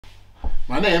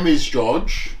My name is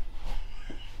George.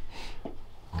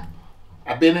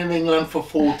 I've been in England for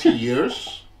 40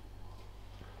 years.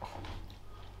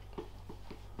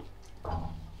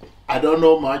 I don't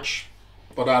know much,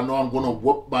 but I know I'm going to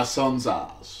whoop my son's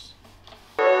ass.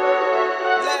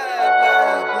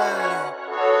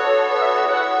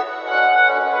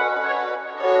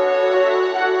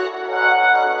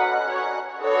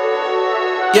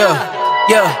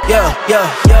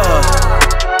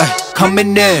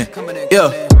 Coming in,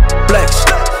 flex,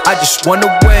 I just wanna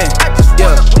win,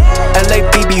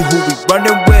 LABB, who we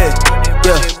running with,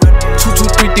 2, 2,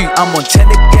 3, 3, I'm on 10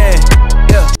 again,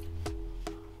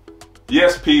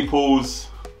 Yes, peoples,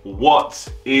 what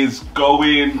is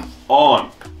going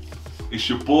on? It's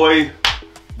your boy,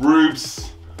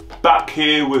 Rubes, back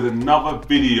here with another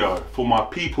video for my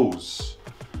peoples.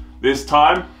 This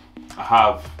time, I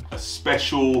have a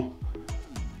special,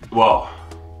 well,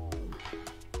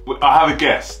 I have a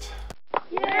guest.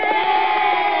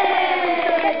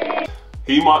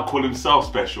 He might call himself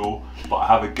special, but I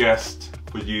have a guest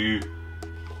for you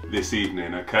this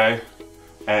evening, okay?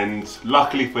 And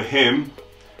luckily for him,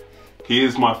 he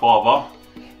is my father.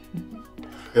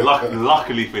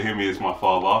 Luckily for him, he is my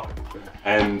father.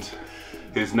 And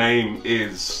his name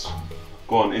is,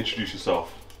 go on, introduce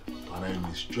yourself. My name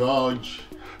is George.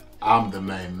 I'm the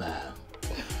main man.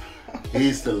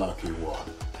 He's the lucky one.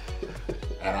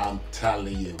 And I'm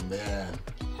telling you, man,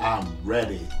 I'm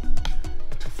ready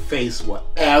to face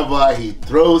whatever he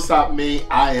throws at me.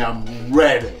 I am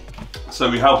ready. So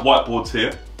we have whiteboards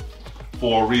here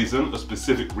for a reason, a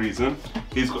specific reason.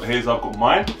 He's got his, I've got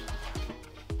mine.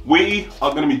 We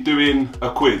are going to be doing a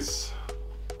quiz,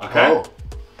 okay? Oh.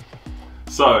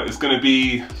 So it's going to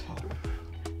be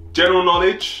general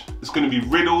knowledge, it's going to be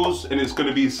riddles, and it's going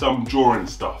to be some drawing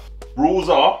stuff. Rules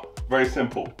are very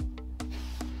simple.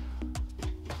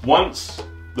 Once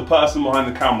the person behind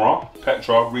the camera,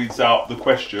 Petra, reads out the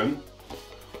question,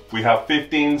 we have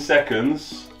 15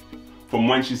 seconds from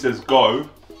when she says go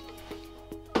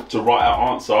to write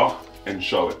our answer and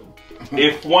show it.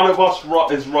 If one of us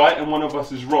is right and one of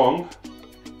us is wrong,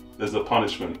 there's a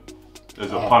punishment.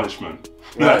 There's a punishment.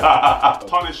 Right.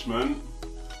 Punishment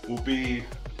will be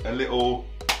a little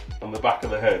on the back of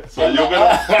the head. So you're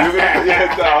gonna put your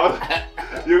head down.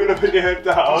 You're gonna put your head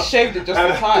down. You shaved it just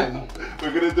in time.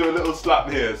 We're gonna do a little slap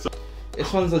here. So.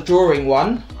 This one's a drawing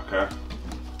one. Okay.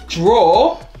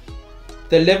 Draw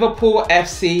the Liverpool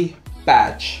FC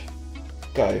badge.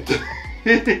 Go.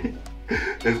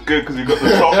 It's good because you got the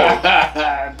top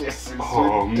one. This is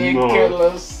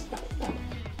ridiculous. No.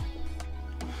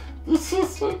 This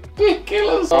is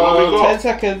ridiculous. 10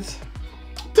 seconds.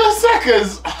 10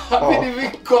 seconds? I haven't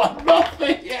even got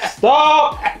nothing yet.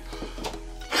 Stop!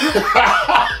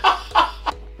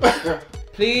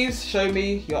 Please show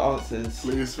me your answers.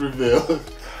 Please reveal.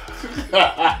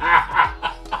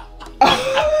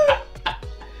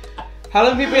 How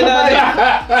long have you been a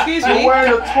Excuse me? You're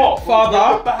wearing a top.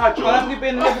 Father, how long have you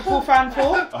been a Liverpool fan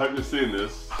for? I hope you're seeing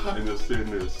this. And you're seeing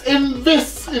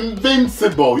this.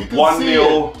 Invincible. You can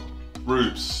 1-0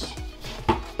 Rubes.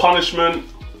 Punishment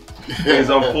is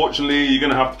unfortunately you're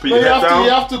gonna have to put your head down. You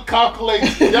have to calculate.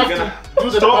 You have to do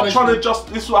the Stop punishment. trying to just.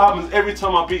 This is what happens every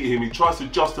time I beat him. He tries to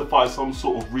justify some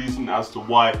sort of reason as to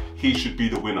why he should be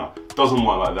the winner. Doesn't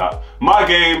work like that. My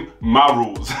game, my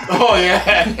rules. Oh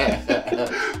yeah.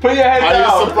 Put your head down.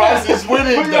 Are you surprised he's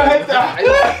winning? Put your head down.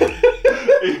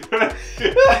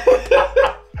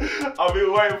 I've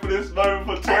been waiting for this moment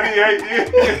for 28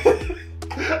 years.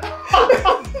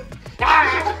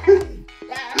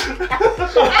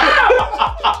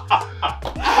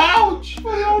 Ouch!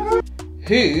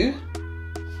 Who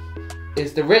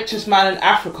is the richest man in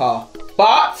Africa?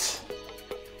 But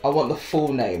I want the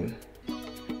full name.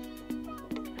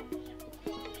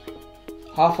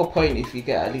 Half a point if you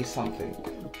get at least something.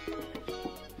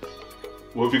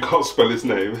 What if you can't spell his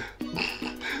name?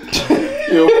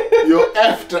 You're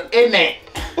after in it.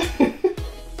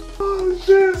 Oh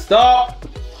shit. Stop!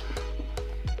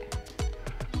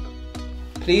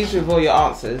 Please reveal your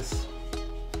answers.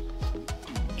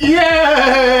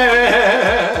 Yeah!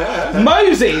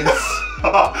 Moses!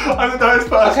 I don't know his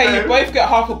first name. Okay, you both get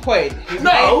half a point. His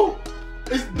No!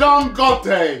 It's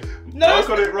Dangote. No, I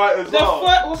got it right as well.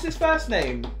 What's his first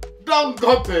name?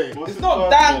 Dangote. What's It's his not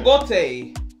first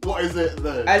name? What Dangote. is it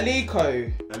then?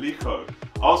 Aliko. Aliko.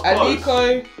 I was close.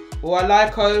 Aliko or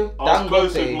Aliko I was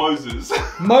close with Dangote. Moses.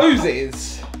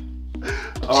 Moses.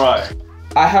 Alright.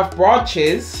 I have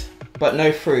branches, but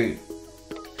no fruit.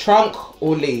 Trunk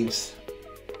or leaves?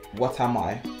 What am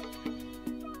I?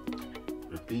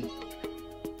 Repeat.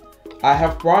 I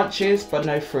have branches, but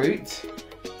no fruit.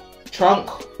 Trunk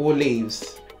or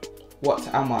leaves? What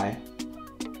am I?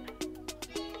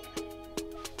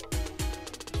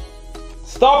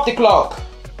 Stop the clock.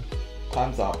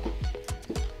 Time's up.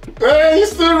 Hey,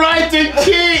 he's still writing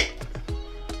cheat.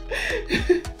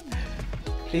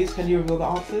 Please, can you reveal the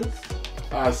answers?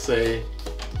 I say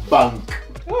bank.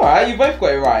 Alright, you both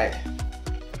got it right.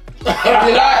 You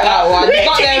like that one. You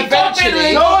got there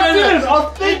eventually. No, I didn't. I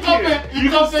was thinking. You You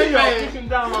can copied see I was me. looking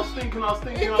down. I was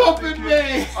thinking. He copied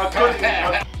me.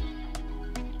 I couldn't.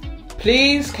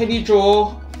 Please, can you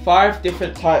draw 5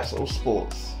 different types of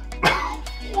sports?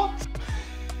 What?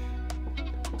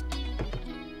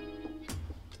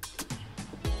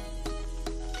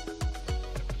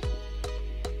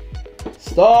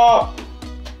 Stop.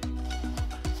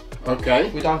 Okay.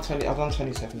 We done 20. I've done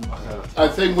 20 seconds. I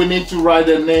think we need to write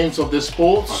the names of the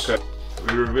sports. Okay.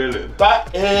 We reveal it.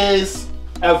 That is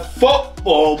a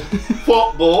football.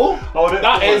 Oh,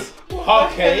 That is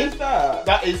hockey. What is that?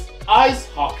 That is ice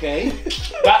hockey.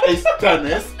 That is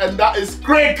tennis, and that is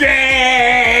cricket.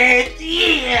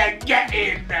 Yeah, get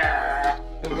in there.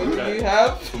 And what do you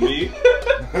have? For me,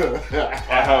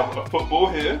 I have a football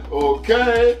here.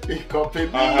 Okay, he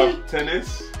copied me. I have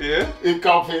tennis here. He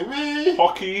copied me.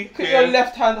 Hockey Because you're here.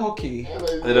 left hand hockey.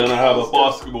 And then I have a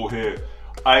basketball here.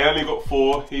 I only got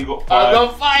 4. He got 5. I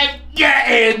got 5.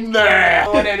 Get in there.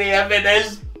 What any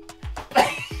evidence?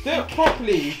 Do it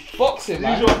properly. Boxing, Use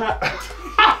man. your hand.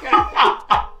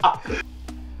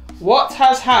 What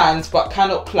has hands but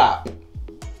cannot clap?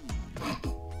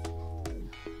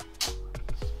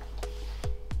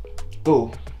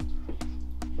 Go.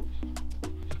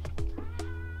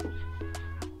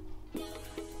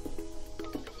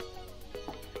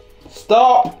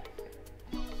 Stop.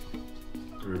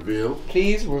 Reveal.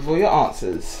 Please reveal your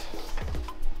answers.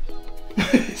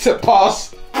 It's a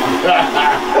pass.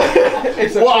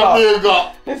 It's a What clock. have you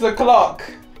got? It's a clock.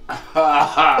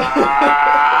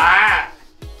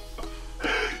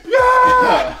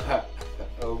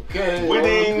 Okay.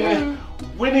 Winning.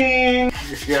 Winning.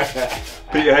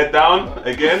 Put your head down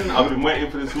again. I've been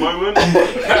waiting for this moment.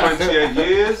 28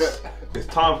 years. It's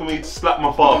time for me to slap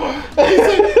my father.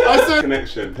 I said,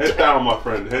 Connection. Head down, my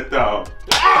friend. Head down.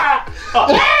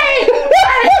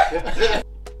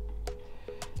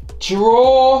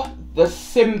 Draw the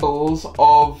symbols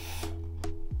of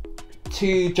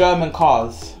 2 German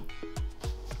cars.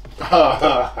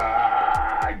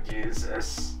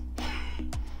 Jesus.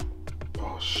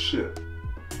 Oh shit.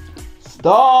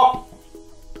 Stop.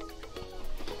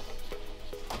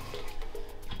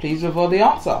 Please reveal the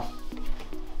answer.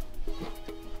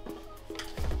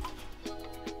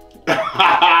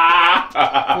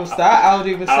 What's that?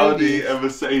 Audi, Mercedes. Audi and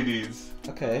Mercedes.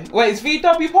 Okay. Wait, is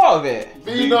VW part of it?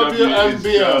 VW is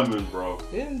MBM. German, bro.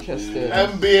 Interesting.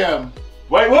 MBM.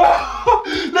 Wait, what?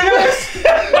 Look at this.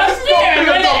 That's not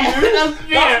BMW.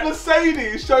 That's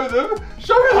Mercedes. Show them.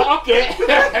 Show them. Okay. Look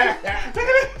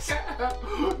at this.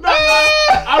 No,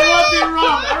 I wrote it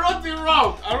wrong.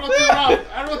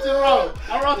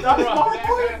 That's my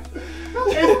point.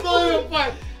 It's not your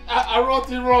point. I wrote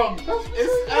it wrong.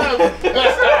 It's M.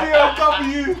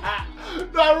 BMW.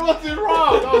 No, I wrote it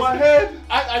wrong. On my head.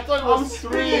 I thought it was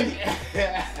I'm 3.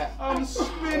 I'm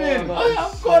spinning.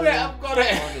 I've got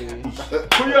it.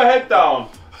 Put your head down.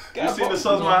 Get You a see the box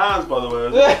size of in my hands, by the way.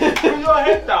 Put your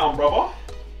head down, brother.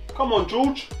 Come on,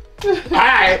 George.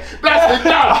 Hey, that's it.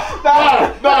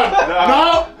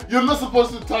 No. You're not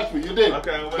supposed to touch me. You did.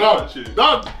 Okay, I'm gonna touch you.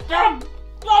 Done.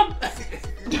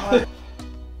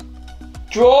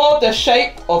 Draw the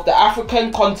shape of the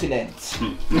African continent.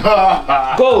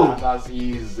 Go. That's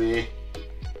easy.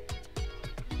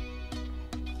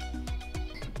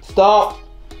 Stop.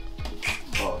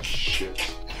 Oh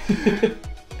shit.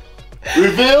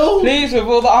 Reveal. Please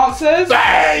reveal the answers.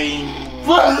 Bang. He's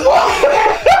got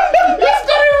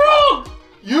it wrong.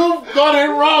 You've got it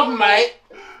wrong, mate.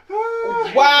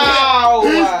 Wow.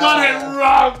 He's got it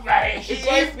wrong, mate. He's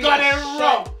both got be it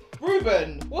wrong.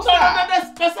 Ruben, what's No,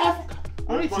 that? that's Africa.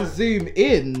 I need to zoom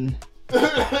in.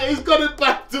 He's got it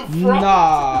back to front.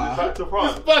 Nah. Back to It's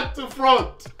front. back to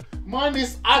front. Mine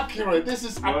is accurate. This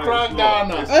is No, Accra, it's not.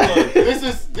 Ghana. It's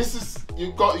not. This is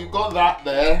you got that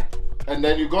there, and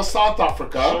then you got South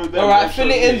Africa. Show them, Alright, then fill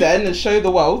show it in me. then and show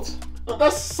the world. No,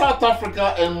 that's South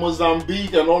Africa and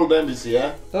Mozambique and all them is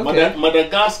here. Okay.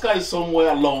 Madagascar is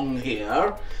somewhere along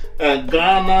here.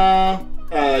 Ghana,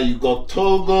 you got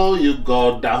Togo, you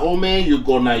got Dahomey, you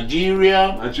got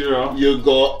Nigeria, Nigeria. you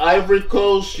got Ivory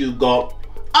Coast, you got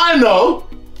I know.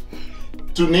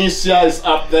 Tunisia is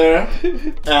up there,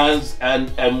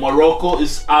 and Morocco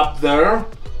is up there,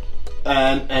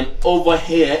 and over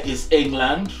here is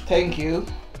England. Thank you.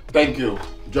 Thank you.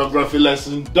 Geography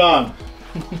lesson done.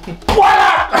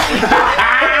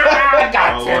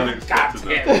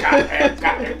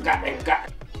 Got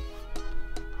it.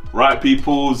 Right,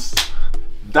 peoples,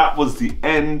 that was the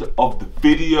end of the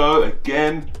video.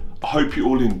 Again, I hope you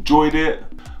all enjoyed it.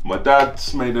 My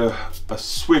dad's made a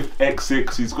swift exit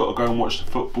because he's got to go and watch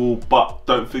the football, but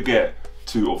don't forget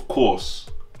to, of course,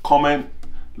 comment,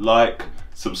 like,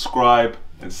 subscribe,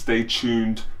 and stay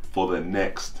tuned for the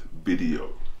next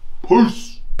video.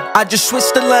 Peace! I just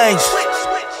switched the lanes.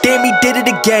 Damn, he did it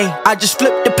again. I just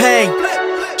flipped the pain.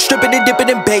 Stripping and dipping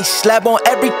in bass, slab on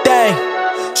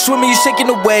everything. Swimming, you sinking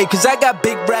away, cause I got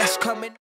big racks coming.